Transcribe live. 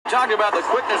Talking about the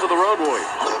quickness of the Road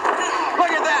Warriors. Look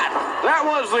at that. That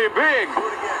was the big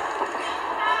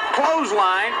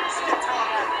clothesline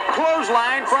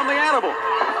from the Animal.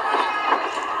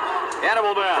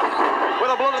 Animal down with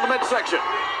a blow to the midsection.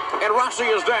 And Rossi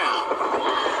is down.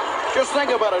 Just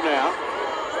think about it now.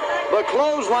 The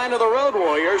clothesline of the Road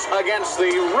Warriors against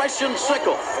the Russian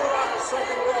sickle.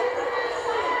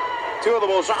 Two of the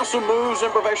most awesome moves in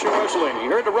professional wrestling.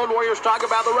 You heard the Road Warriors talk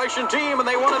about the Russian team, and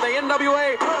they wanted the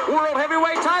NWA World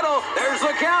Heavyweight title. There's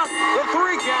the count, the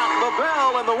 3 count, the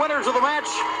bell, and the winners of the match,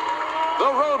 the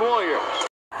Road Warriors.